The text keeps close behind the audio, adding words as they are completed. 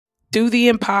do the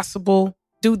impossible,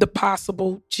 do the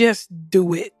possible, just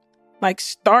do it. Like,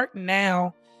 start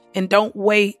now and don't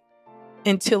wait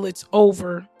until it's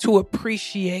over to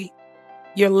appreciate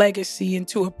your legacy and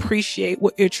to appreciate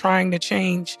what you're trying to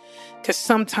change. Because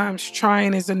sometimes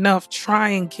trying is enough.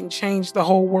 Trying can change the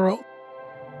whole world.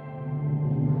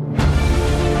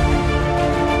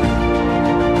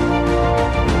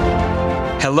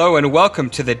 Hello and welcome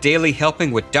to the Daily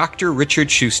Helping with Dr. Richard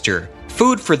Schuster.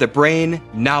 Food for the brain,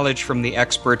 knowledge from the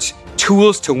experts,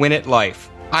 tools to win at life.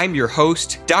 I'm your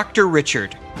host, Dr.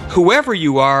 Richard. Whoever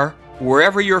you are,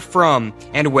 wherever you're from,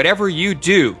 and whatever you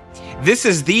do, this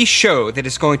is the show that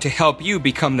is going to help you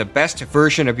become the best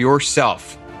version of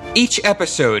yourself. Each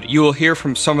episode, you will hear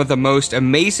from some of the most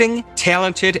amazing,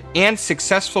 talented, and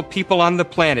successful people on the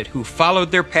planet who followed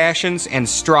their passions and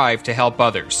strive to help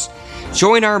others.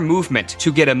 Join our movement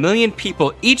to get 1 million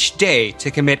people each day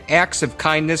to commit acts of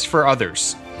kindness for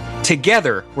others.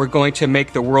 Together, we're going to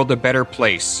make the world a better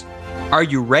place. Are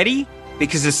you ready?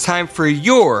 Because it's time for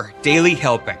your Daily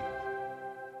Helping.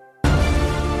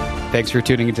 Thanks for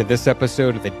tuning into this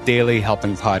episode of the Daily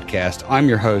Helping Podcast. I'm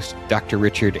your host, Dr.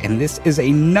 Richard, and this is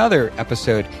another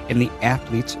episode in the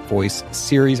Athlete's Voice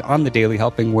series on the Daily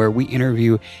Helping, where we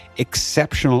interview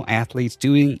exceptional athletes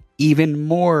doing even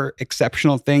more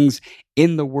exceptional things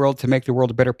in the world to make the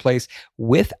world a better place.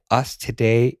 With us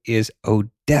today is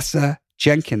Odessa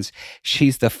Jenkins.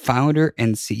 She's the founder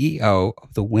and CEO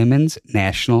of the Women's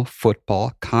National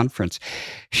Football Conference.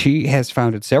 She has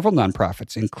founded several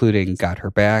nonprofits, including Got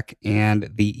Her Back and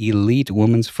the Elite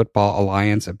Women's Football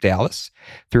Alliance of Dallas.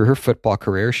 Through her football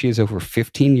career, she has over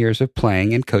 15 years of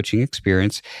playing and coaching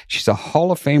experience. She's a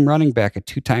Hall of Fame running back, a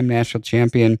two-time national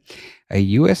champion, a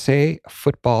USA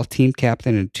football team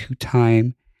captain, and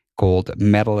two-time gold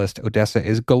medalist. Odessa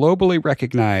is globally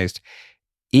recognized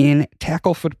in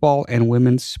tackle football and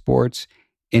women's sports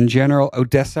in general.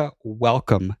 Odessa,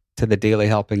 welcome to the Daily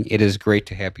Helping. It is great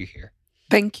to have you here.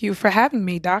 Thank you for having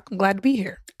me, Doc. I'm glad to be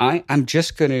here. I'm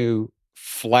just going to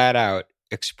flat out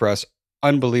express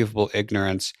unbelievable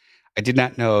ignorance. I did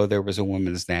not know there was a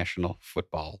Women's National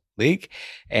Football League,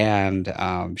 and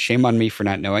shame on me for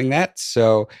not knowing that.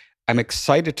 So I'm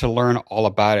excited to learn all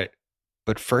about it.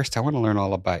 But first, I want to learn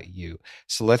all about you.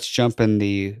 So let's jump in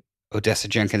the Odessa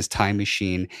Jenkins time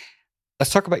machine.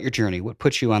 Let's talk about your journey. What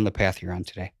put you on the path you're on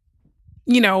today?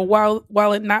 You know,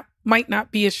 while it might not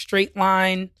be a straight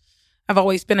line, I've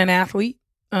always been an athlete.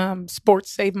 Sports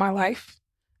saved my life.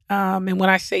 And when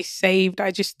I say saved,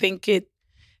 I just think it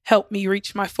helped me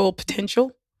reach my full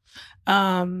potential.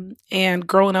 And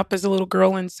growing up as a little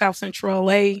girl in South Central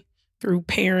LA through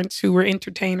parents who were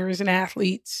entertainers and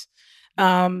athletes,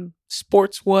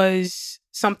 sports was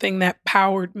something that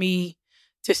powered me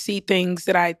to see things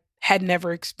that I had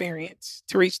never experienced,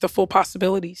 to reach the full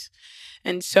possibilities.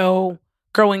 And so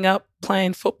growing up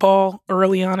playing football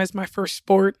early on as my first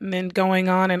sport, and then going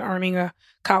on and earning a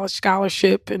college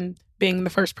scholarship and being the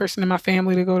first person in my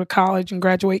family to go to college and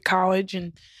graduate college.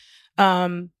 And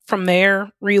from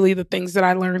there, really the things that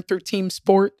I learned through team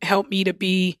sport helped me to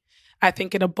be, I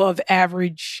think, an above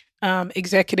average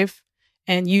executive,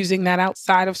 and using that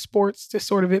outside of sports to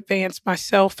sort of advance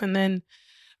myself. And then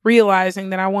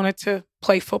realizing that I wanted to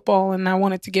play football and I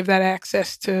wanted to give that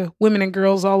access to women and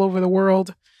girls all over the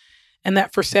world. And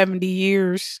that for 70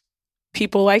 years,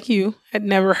 people like you had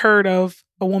never heard of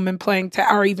a woman playing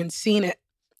or even seen it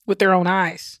with their own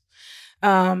eyes.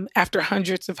 After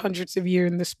hundreds of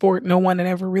years in the sport, no one had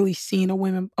ever really seen a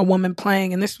woman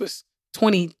playing. And this was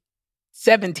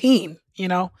 2017, you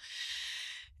know?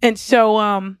 And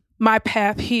so my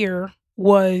path here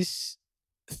was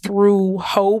through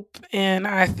hope, and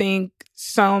I think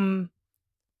some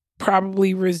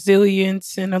probably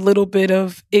resilience and a little bit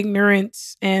of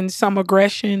ignorance and some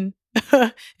aggression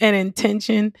and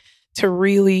intention to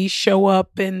really show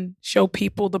up and show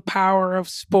people the power of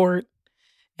sport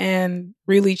and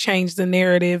really change the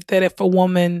narrative that if a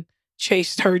woman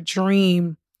chased her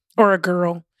dream, or a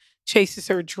girl chases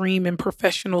her dream in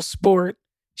professional sport,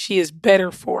 she is better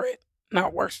for it,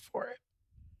 not worse for it.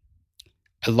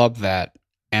 I love that.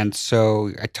 And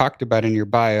so I talked about in your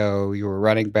bio, you were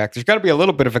running back. There's got to be a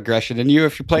little bit of aggression in you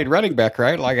if you played running back,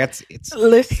 right? Like it's.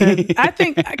 Listen, I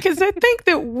think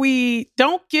that we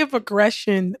don't give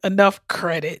aggression enough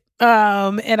credit.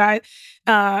 And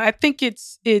I think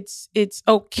it's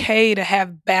okay to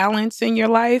have balance in your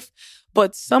life,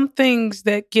 but some things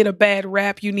that get a bad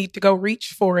rap, you need to go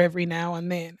reach for every now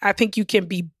and then. I think you can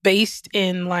be based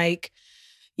in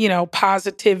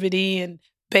positivity and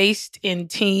based in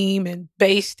team and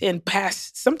based in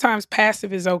sometimes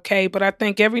passive is okay, but I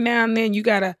think every now and then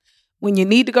when you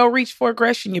need to go reach for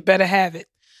aggression, you better have it.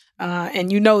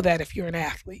 And you know that if you're an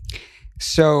athlete.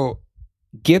 So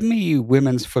give me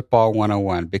women's football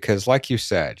 101, because like you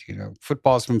said,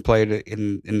 football's been played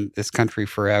in this country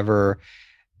forever.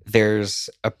 There's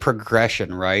a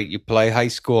progression, right? You play high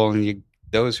school and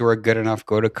those who are good enough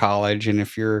go to college. And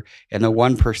if you're in the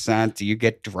 1%, you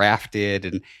get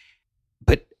drafted.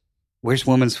 But where's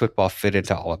women's football fit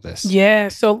into all of this? Yeah.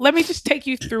 So let me just take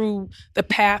you through the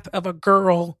path of a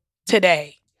girl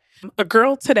today. A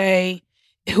girl today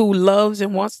who loves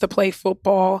and wants to play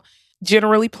football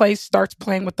generally starts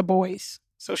playing with the boys.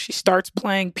 So she starts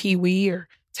playing peewee or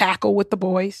tackle with the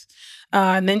boys.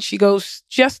 And then she goes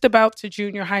just about to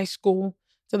junior high school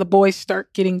till the boys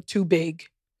start getting too big.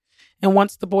 And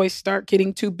once the boys start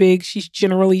getting too big, she's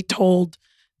generally told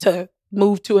to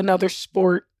move to another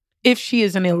sport if she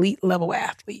is an elite level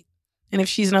athlete. And if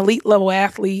she's an elite level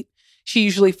athlete, she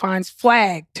usually finds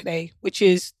flag today, which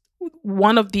is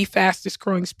one of the fastest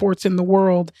growing sports in the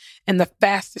world and the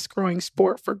fastest growing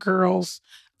sport for girls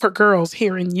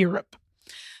here in Europe.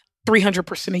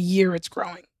 300% a year it's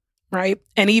growing, right?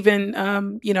 And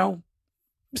even,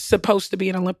 supposed to be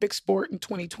an Olympic sport in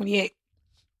 2028.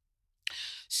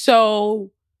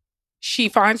 So she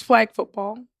finds flag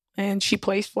football and she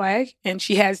plays flag, and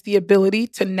she has the ability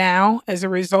to now, as a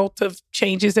result of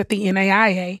changes at the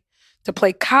NAIA, to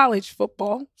play college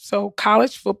football. So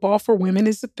college football for women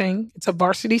is a thing. It's a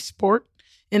varsity sport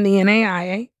in the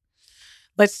NAIA.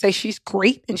 Let's say she's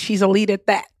great and she's elite at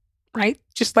that, right?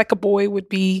 Just like a boy would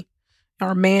be,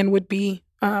 or a man would be,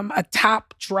 a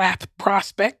top draft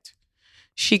prospect.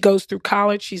 She goes through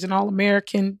college. She's an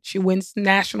All-American. She wins the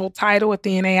national title at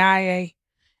the NAIA.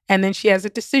 And then she has a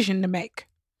decision to make.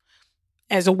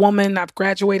 As a woman, I've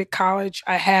graduated college.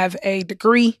 I have a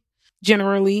degree.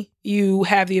 Generally, you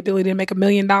have the ability to make $1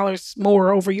 million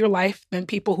more over your life than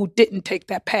people who didn't take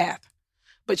that path.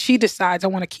 But she decides, I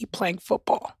want to keep playing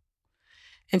football.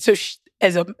 And so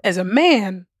as a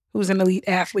man who's an elite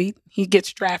athlete, he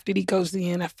gets drafted, he goes to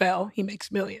the NFL, he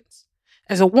makes millions.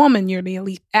 As a woman, you're the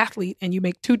elite athlete and you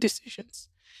make two decisions.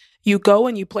 You go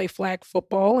and you play flag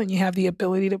football and you have the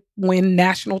ability to win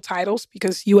national titles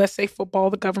because USA Football,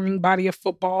 the governing body of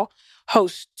football,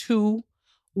 hosts 2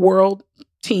 world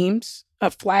teams, a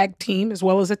flag team as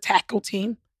well as a tackle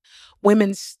team.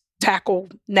 Women's tackle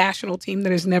national team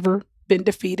that has never been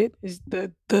defeated is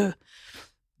the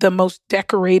most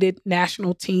decorated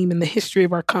national team in the history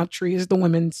of our country is the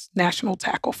women's national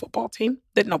tackle football team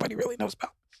that nobody really knows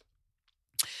about.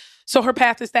 So her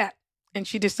path is that. And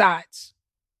she decides,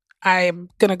 I'm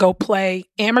going to go play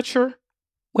amateur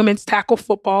women's tackle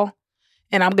football,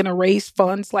 and I'm going to raise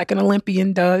funds like an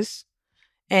Olympian does.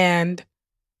 And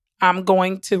I'm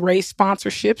going to raise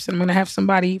sponsorships, and I'm going to have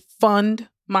somebody fund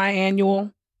my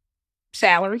annual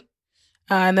salary.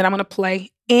 And then I'm going to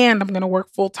play, and I'm going to work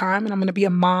full time, and I'm going to be a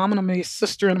mom, and I'm going to be a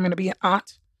sister, and I'm going to be an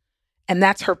aunt. And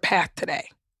that's her path today.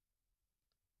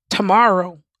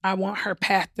 Tomorrow, I want her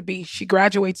path to be, she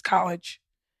graduates college.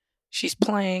 She's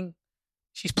playing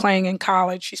in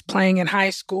college. She's playing in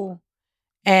high school.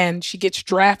 And she gets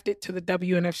drafted to the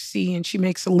WNFC, and she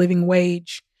makes a living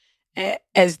wage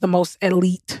as the most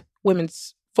elite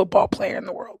women's football player in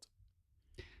the world.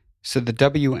 So the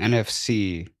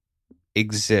WNFC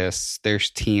exists.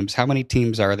 There's teams. How many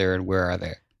teams are there and where are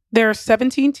they? There are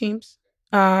 17 teams.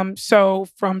 So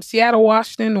from Seattle,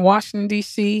 Washington,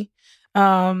 D.C.,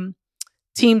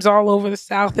 teams all over the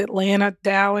South, Atlanta,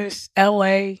 Dallas,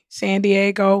 LA, San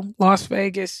Diego, Las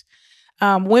Vegas.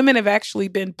 Women have actually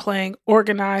been playing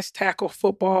organized tackle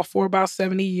football for about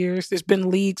 70 years. There's been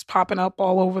leagues popping up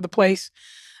all over the place.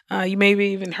 You maybe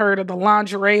even heard of the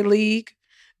lingerie league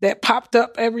that popped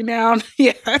up every now and then.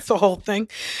 Yeah, that's a whole thing.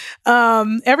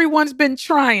 Everyone's been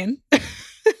trying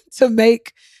to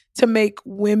make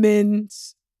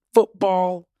women's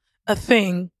football a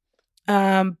thing.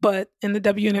 But in the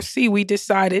WNFC, we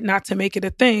decided not to make it a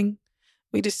thing.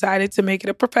 We decided to make it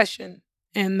a profession,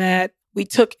 and that we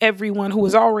took everyone who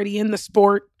was already in the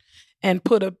sport and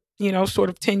put a, sort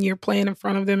of 10-year plan in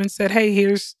front of them and said, hey,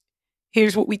 here's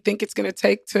what we think it's going to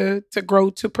take to grow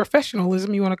to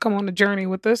professionalism. You want to come on the journey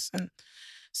with us? And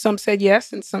some said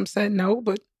yes and some said no,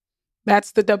 but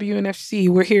that's the WNFC.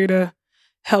 We're here to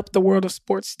help the world of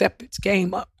sports step its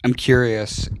game up. I'm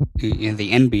curious, in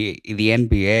the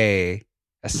NBA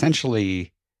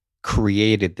essentially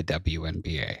created the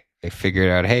WNBA. They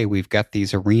figured out, hey, we've got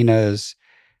these arenas.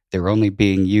 They're only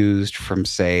being used from,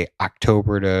 say,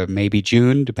 October to maybe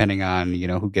June, depending on,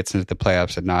 who gets into the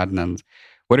playoffs and not. And then,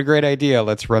 what a great idea.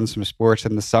 Let's run some sports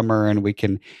in the summer and we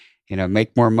can,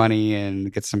 make more money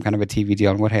and get some kind of a TV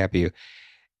deal and what have you.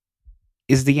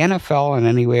 Is the NFL in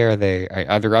any way, are they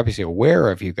obviously aware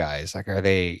of you guys? Like, are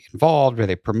they involved? Are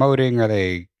they promoting? Are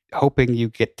they hoping you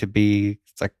get to be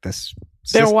like this?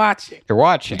 They're watching. They're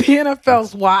watching. The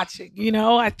NFL's watching.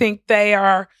 I think they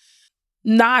are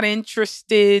not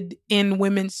interested in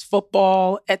women's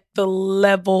football at the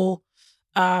level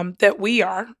that we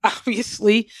are,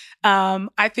 obviously.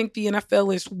 I think the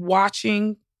NFL is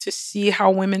watching to see how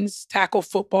women's tackle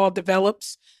football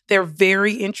develops. They're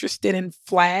very interested in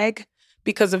flag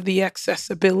because of the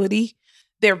accessibility.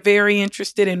 They're very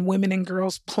interested in women and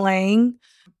girls playing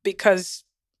because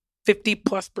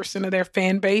 50+% of their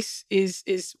fan base is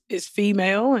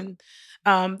female, and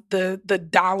the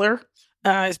dollar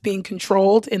is being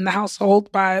controlled in the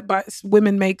household by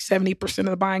women. Make 70% of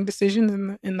the buying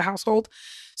decisions in the household.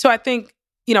 So I think,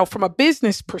 from a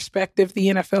business perspective, the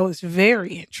NFL is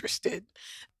very interested.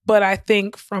 But I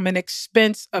think from an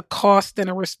expense, a cost, and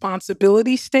a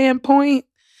responsibility standpoint,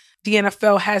 the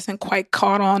NFL hasn't quite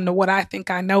caught on to what I think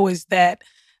I know is that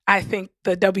I think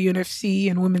the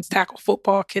WNFC and women's tackle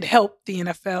football could help the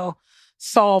NFL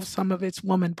solve some of its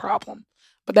woman problem.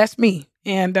 But that's me.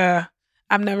 And I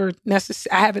haven't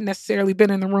necessarily been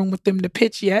in the room with them to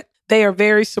pitch yet. They are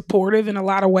very supportive in a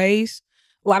lot of ways.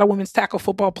 A lot of women's tackle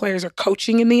football players are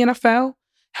coaching in the NFL,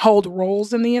 hold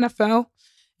roles in the NFL,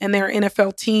 and there are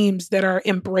NFL teams that are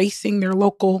embracing their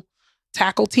local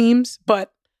tackle teams.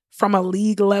 But from a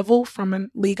league level, from a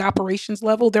league operations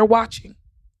level, they're watching.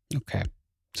 Okay.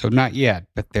 So not yet,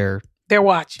 but they're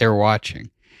watching. They're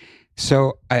watching.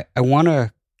 So I want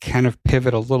to kind of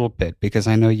pivot a little bit because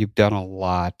I know you've done a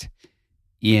lot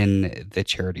in the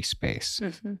charity space.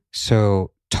 Mm-hmm.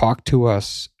 So talk to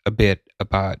us a bit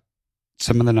about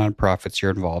some of the nonprofits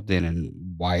you're involved in and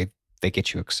why they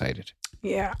get you excited.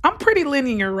 Yeah, I'm pretty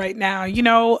linear right now.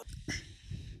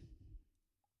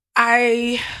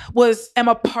 I am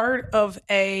a part of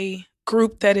a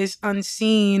group that is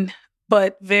unseen,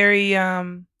 but very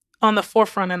on the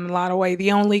forefront in a lot of ways.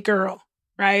 The only girl,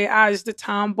 right? I was the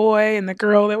tomboy and the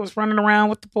girl that was running around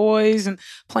with the boys and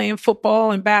playing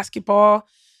football and basketball.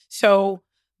 So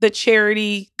the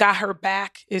charity Got Her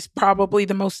Back is probably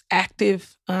the most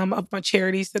active of my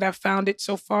charities that I've founded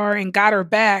so far. And Got Her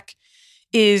Back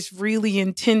is really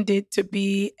intended to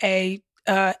be a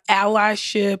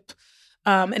allyship,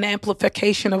 an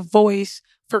amplification of voice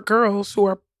for girls who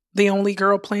are the only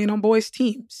girl playing on boys'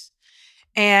 teams.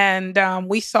 And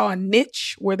we saw a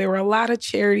niche where there were a lot of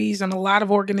charities and a lot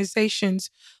of organizations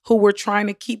who were trying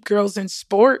to keep girls in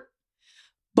sport.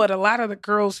 But a lot of the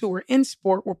girls who were in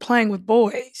sport were playing with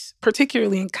boys,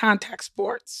 particularly in contact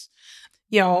sports,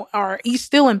 are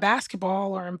still in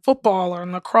basketball or in football or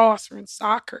in lacrosse or in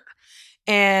soccer.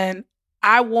 And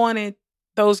I wanted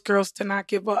those girls to not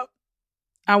give up.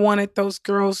 I wanted those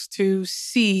girls to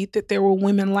see that there were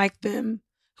women like them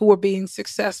who were being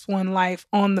successful in life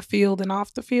on the field and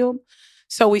off the field.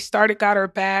 So we started Got Her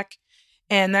Back,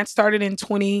 and that started in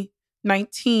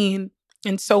 2019.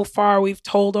 And so far, we've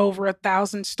told over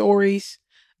 1,000 stories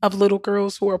of little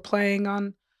girls who are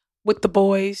playing with the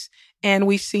boys. And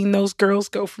we've seen those girls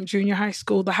go from junior high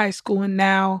school to high school and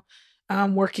now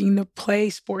working to play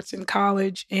sports in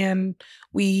college. And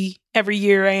every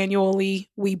year annually,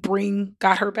 we bring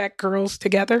Got Her Back girls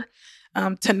together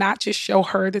to not just show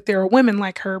her that there are women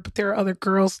like her, but there are other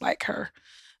girls like her.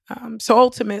 So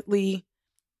ultimately,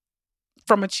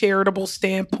 from a charitable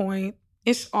standpoint,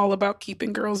 it's all about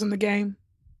keeping girls in the game.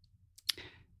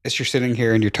 As you're sitting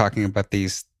here and you're talking about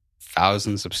these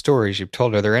thousands of stories you've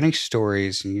told, are there any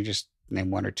stories, and you just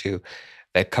name one or two,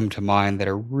 that come to mind that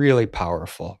are really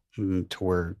powerful to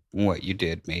where what you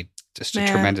did made just a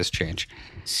tremendous change?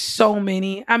 So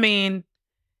many. I mean,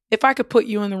 if I could put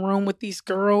you in the room with these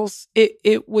girls,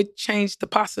 it would change the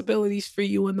possibilities for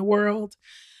you in the world.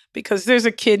 Because there's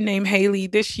a kid named Haley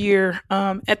this year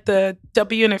at the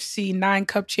WNFC 9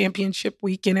 Cup Championship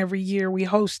weekend. Every year we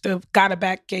host a Got Her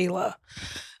Back Gala.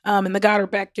 And the Got Her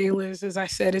Back Gala is, as I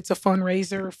said, it's a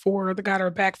fundraiser for the Got Her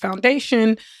Back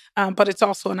Foundation, but it's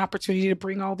also an opportunity to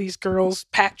bring all these girls.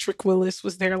 Patrick Willis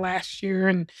was there last year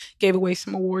and gave away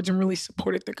some awards and really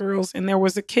supported the girls. And there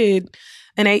was a kid,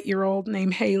 an 8-year-old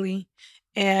named Haley,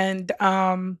 and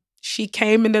she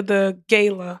came into the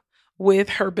gala with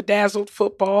her bedazzled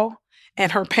football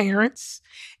and her parents.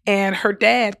 And her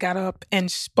dad got up and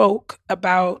spoke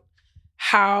about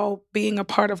how being a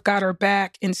part of Got Her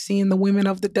Back and seeing the women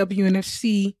of the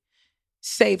WNFC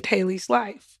saved Haley's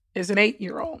life as an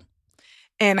 8-year-old.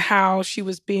 And how she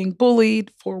was being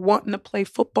bullied for wanting to play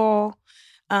football.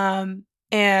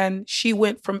 And she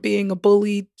went from being a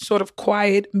bullied, sort of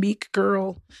quiet, meek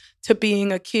girl to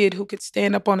being a kid who could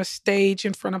stand up on a stage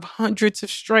in front of hundreds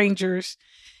of strangers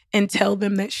and tell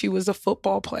them that she was a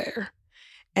football player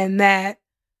and that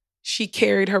she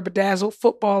carried her bedazzled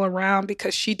football around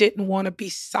because she didn't want to be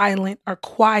silent or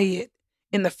quiet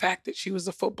in the fact that she was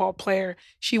a football player.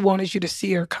 She wanted you to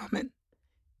see her coming,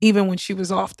 even when she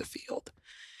was off the field.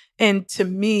 And to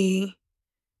me,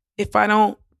 if I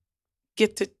don't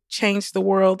get to change the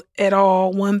world at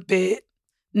all one bit,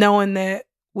 knowing that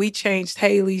we changed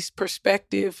Haley's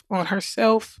perspective on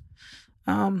herself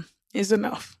is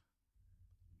enough.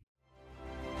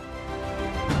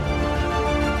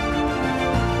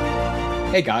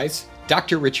 Hey guys,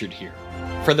 Dr. Richard here.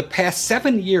 For the past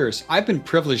 7 years, I've been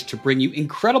privileged to bring you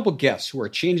incredible guests who are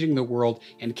changing the world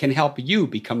and can help you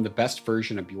become the best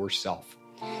version of yourself.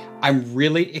 I'm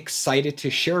really excited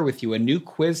to share with you a new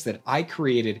quiz that I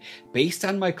created based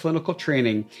on my clinical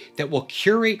training that will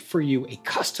curate for you a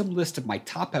custom list of my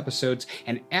top episodes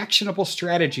and actionable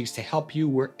strategies to help you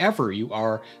wherever you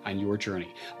are on your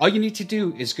journey. All you need to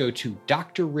do is go to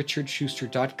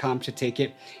drrichardschuster.com to take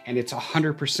it, and it's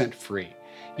 100% free.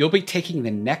 You'll be taking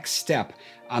the next step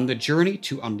on the journey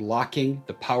to unlocking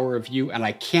the power of you, and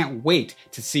I can't wait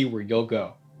to see where you'll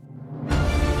go.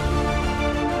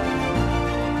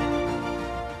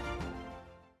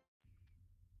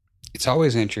 It's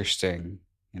always interesting,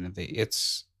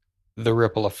 it's the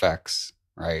ripple effects,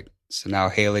 right? So now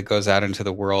Haley goes out into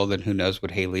the world, and who knows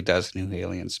what Haley does and who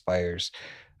Haley inspires.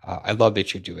 I love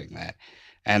that you're doing that.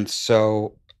 And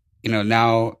so,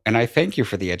 now, and I thank you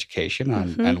for the education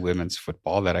on women's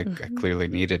football that I clearly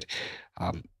needed.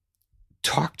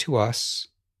 Talk to us,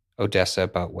 Odessa,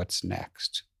 about what's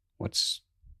next.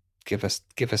 Give us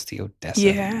the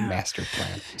Odessa master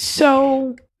plan.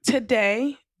 So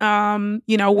today,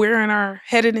 we're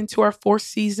headed into our 4th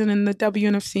season in the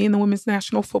WNFC, in the Women's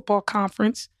National Football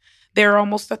Conference. There are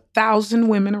almost 1,000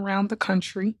 women around the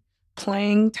country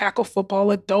playing tackle football,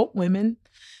 adult women.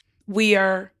 We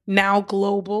are now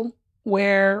global,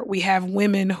 where we have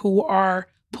women who are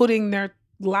putting their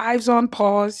lives on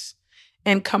pause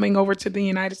and coming over to the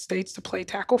United States to play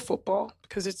tackle football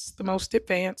because it's the most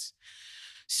advanced.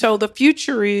 So the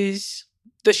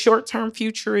short-term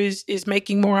future is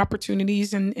making more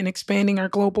opportunities and expanding our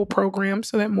global program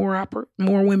so that more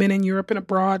women in Europe and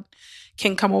abroad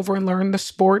can come over and learn the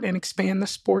sport and expand the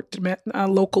sport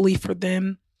locally for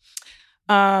them.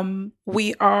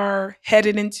 We are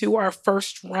headed into our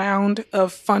first round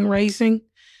of fundraising.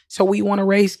 So we want to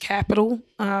raise capital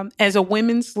as a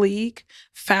women's league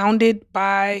founded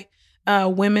by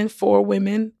women for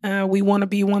women. We want to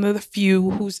be one of the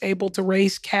few who's able to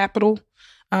raise capital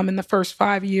in the first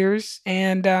 5 years,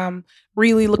 and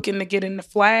really looking to get in the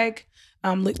flag,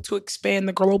 look to expand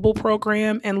the global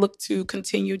program, and look to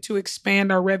continue to expand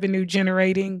our revenue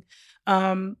generating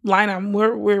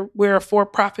lineup. We're a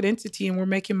for-profit entity and we're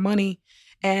making money.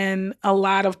 And a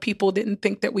lot of people didn't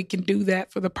think that we can do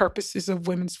that for the purposes of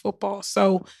women's football.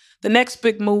 So the next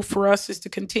big move for us is to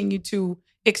continue to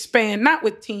expand, not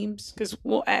with teams, because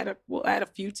we'll add a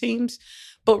few teams,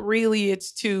 but really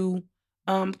it's to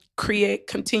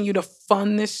continue to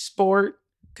fund this sport,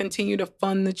 continue to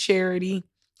fund the charity,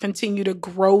 continue to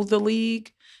grow the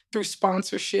league through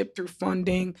sponsorship, through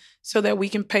funding, so that we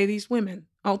can pay these women.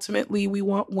 Ultimately, we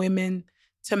want women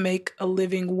to make a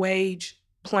living wage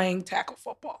playing tackle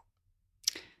football.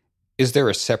 Is there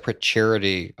a separate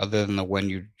charity other than the one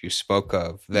you spoke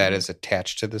of that is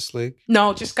attached to this league?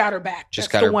 No, just Got Her Back. That's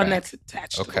the one that's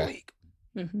attached to the league.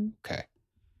 Mm-hmm. Okay.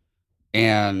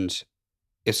 And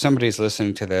if somebody's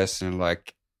listening to this and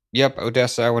like, yep,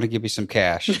 Odessa, I want to give you some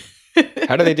cash.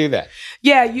 How do they do that?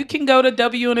 Yeah, you can go to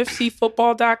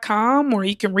WNFCfootball.com, or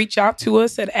you can reach out to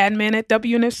us at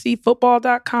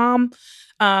admin@WNFCfootball.com.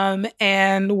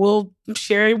 And we'll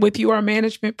share with you our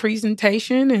management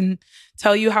presentation and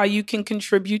tell you how you can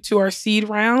contribute to our seed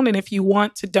round. And if you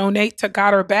want to donate to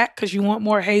Got Her Back because you want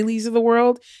more Haleys of the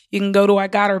world, you can go to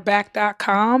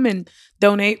IGotHerBack.com and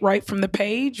donate right from the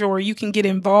page, or you can get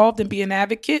involved and be an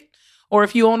advocate. Or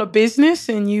if you own a business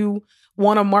and you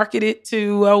want to market it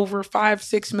to over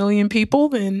 5-6 million people,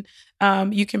 then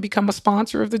you can become a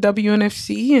sponsor of the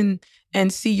WNFC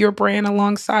and see your brand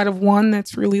alongside of one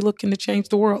that's really looking to change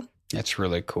the world. That's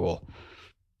really cool.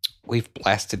 We've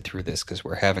blasted through this because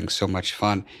we're having so much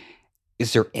fun.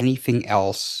 Is there anything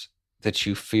else that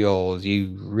you feel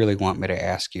you really want me to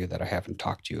ask you that I haven't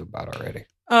talked to you about already?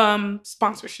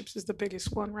 Sponsorships is the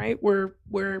biggest one, right?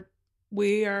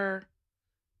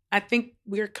 I think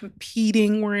we're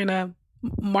competing. We're in a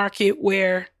market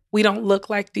where we don't look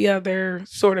like the other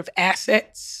sort of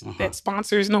assets that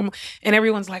sponsors normal. And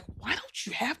everyone's like, why don't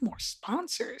you have more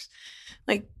sponsors?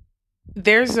 Like,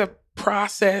 there's a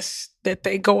process that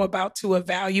they go about to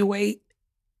evaluate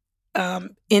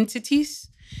entities.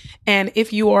 And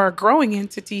if you are a growing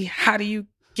entity, how do you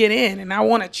get in? And I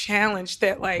want to challenge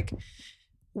that, like,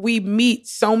 we meet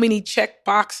so many check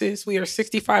boxes. We are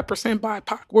 65%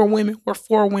 BIPOC. We're women. We're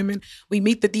for women. We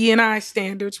meet the D&I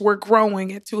standards. We're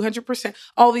growing at 200%.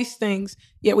 All these things,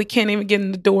 yet we can't even get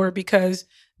in the door because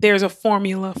there's a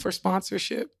formula for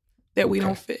sponsorship that we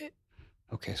don't fit.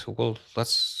 Okay, so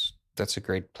that's a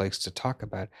great place to talk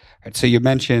about. All right, so you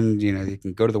mentioned, you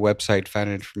can go to the website, find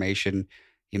information.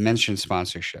 You mentioned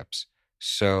sponsorships.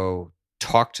 So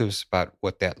talk to us about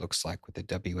what that looks like with the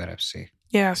WNFC.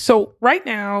 Yeah. So right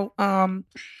now,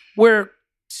 we're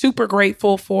super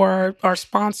grateful for our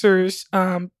sponsors,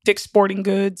 Dick's Sporting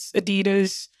Goods,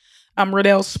 Adidas,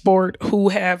 Riddell Sport, who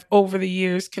have over the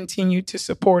years continued to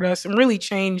support us and really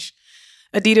change.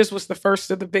 Adidas was the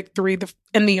first of the big three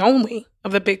and the only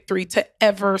of the big three to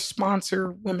ever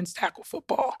sponsor women's tackle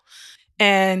football.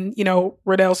 And,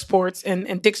 Riddell Sports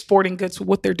and Dick's Sporting Goods,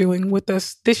 what they're doing with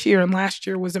us this year and last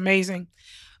year was amazing.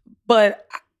 But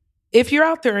if you're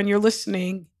out there and you're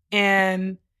listening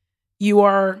and you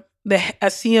are a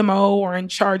CMO or in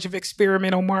charge of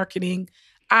experimental marketing,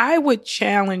 I would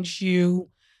challenge you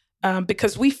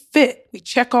because we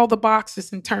check all the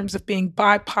boxes in terms of being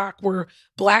BIPOC. We're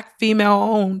Black, female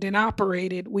owned and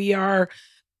operated. We are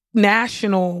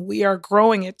national. We are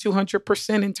growing at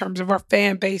 200% in terms of our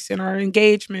fan base and our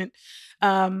engagement.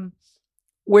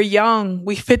 We're young.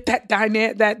 We fit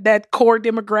that core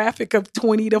demographic of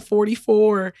 20 to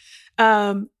 44.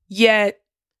 Yet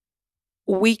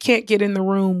we can't get in the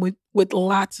room with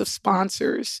lots of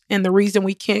sponsors. And the reason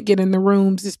we can't get in the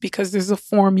rooms is because there's a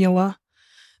formula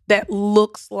that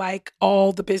looks like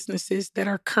all the businesses that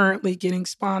are currently getting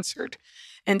sponsored.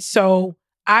 And so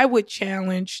I would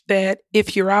challenge that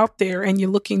if you're out there and you're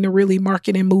looking to really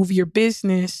market and move your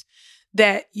business,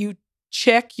 that you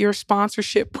check your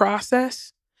sponsorship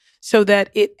process so that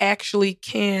it actually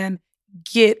can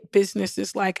get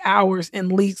businesses like ours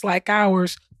and leagues like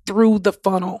ours through the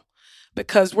funnel,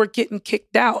 because we're getting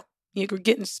kicked out. You're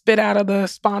getting spit out of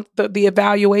the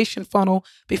evaluation funnel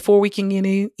before we can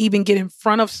even get in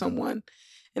front of someone.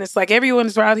 And it's like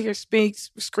everyone's out here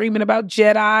screaming about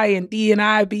JEDI and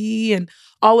D&IB and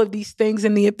all of these things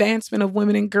and the advancement of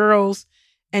women and girls.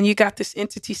 And you got this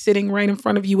entity sitting right in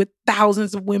front of you with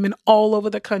thousands of women all over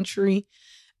the country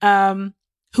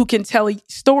who can tell a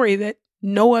story that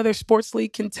no other sports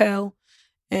league can tell.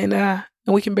 And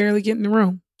we can barely get in the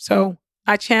room. So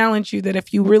I challenge you that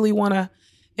if you really want to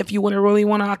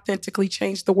authentically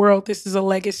change the world, this is a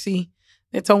legacy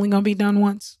that's only going to be done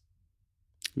once.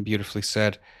 Beautifully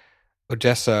said.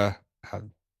 Odessa,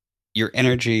 your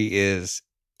energy is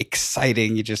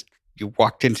exciting. You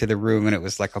walked into the room and it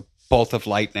was like a bolt of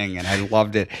lightning, and I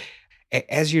loved it.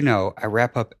 As you know, I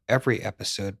wrap up every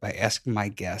episode by asking my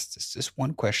guests this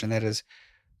one question, that is,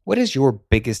 what is your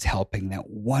biggest helping, that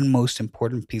one most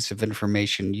important piece of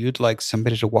information you'd like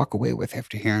somebody to walk away with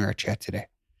after hearing our chat today?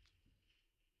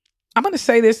 I'm going to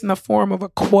say this in the form of a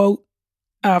quote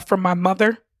from my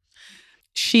mother.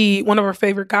 One of her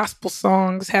favorite gospel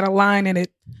songs had a line in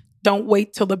it: "Don't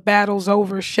wait till the battle's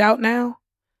over, shout now,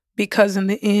 because in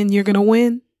the end you're going to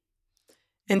win."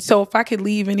 And so if I could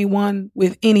leave anyone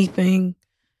with anything,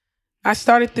 I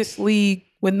started this league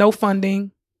with no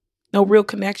funding, no real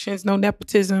connections, no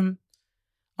nepotism.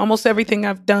 Almost everything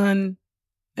I've done,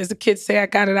 as the kids say, I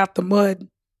got it out the mud.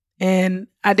 And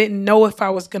I didn't know if I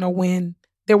was going to win.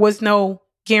 There was no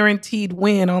guaranteed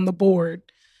win on the board.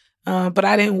 But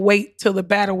I didn't wait till the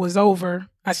battle was over.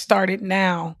 I started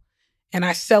now, and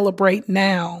I celebrate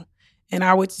now. And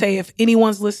I would say, if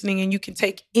anyone's listening and you can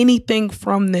take anything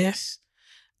from this,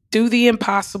 do the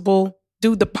impossible,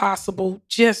 do the possible,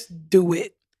 just do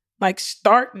it. Like,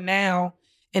 start now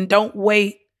and don't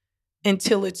wait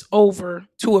until it's over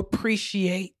to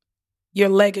appreciate your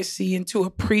legacy and to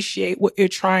appreciate what you're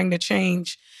trying to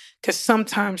change. Because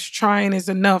sometimes trying is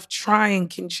enough. Trying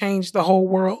can change the whole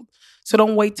world. So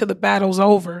don't wait till the battle's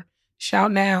over.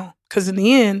 Shout now, because in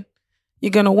the end,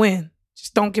 you're going to win.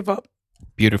 Just don't give up.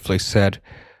 Beautifully said.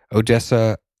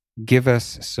 Odessa, give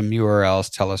us some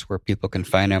URLs. Tell us where people can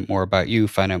find out more about you,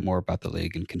 find out more about the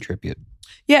league, and contribute.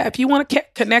 Yeah, if you want to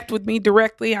connect with me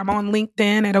directly, I'm on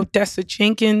LinkedIn at Odessa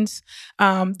Jenkins.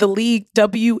 The league,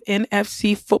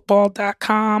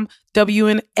 WNFCfootball.com,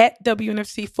 at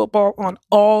WNFC Football on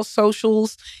all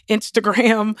socials,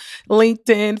 Instagram,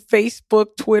 LinkedIn,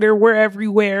 Facebook, Twitter, we're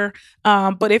everywhere.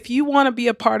 But if you want to be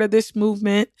a part of this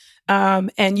movement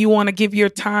and you want to give your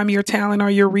time, your talent, or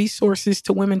your resources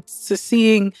to women, to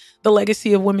seeing the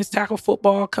legacy of women's tackle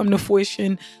football come to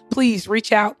fruition, please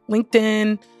reach out,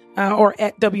 LinkedIn, or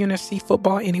at WNFC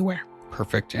Football anywhere.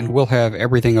 perfect. And we'll have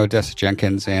everything Odessa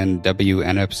Jenkins and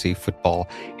WNFC football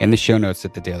in the show notes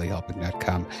at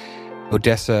thedailyhelping.com.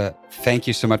 Odessa, thank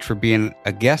you so much for being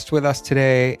a guest with us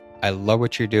today. I love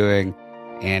what you're doing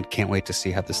and can't wait to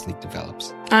see how this league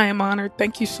develops. I am honored.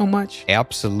 Thank you so much.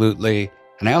 Absolutely.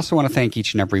 And I also want to thank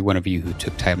each and every one of you who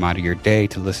took time out of your day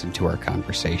to listen to our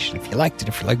conversation. If you liked it,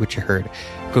 if you like what you heard,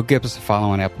 go give us a follow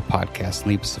on Apple Podcasts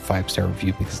and leave us a 5-star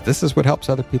review, because this is what helps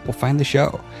other people find the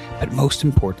show. But most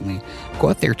importantly, go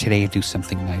out there today and do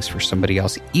something nice for somebody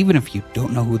else, even if you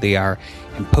don't know who they are,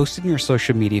 and post it in your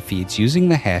social media feeds using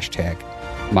the hashtag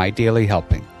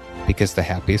 #MyDailyHelping, because the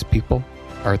happiest people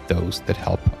are those that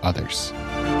help others.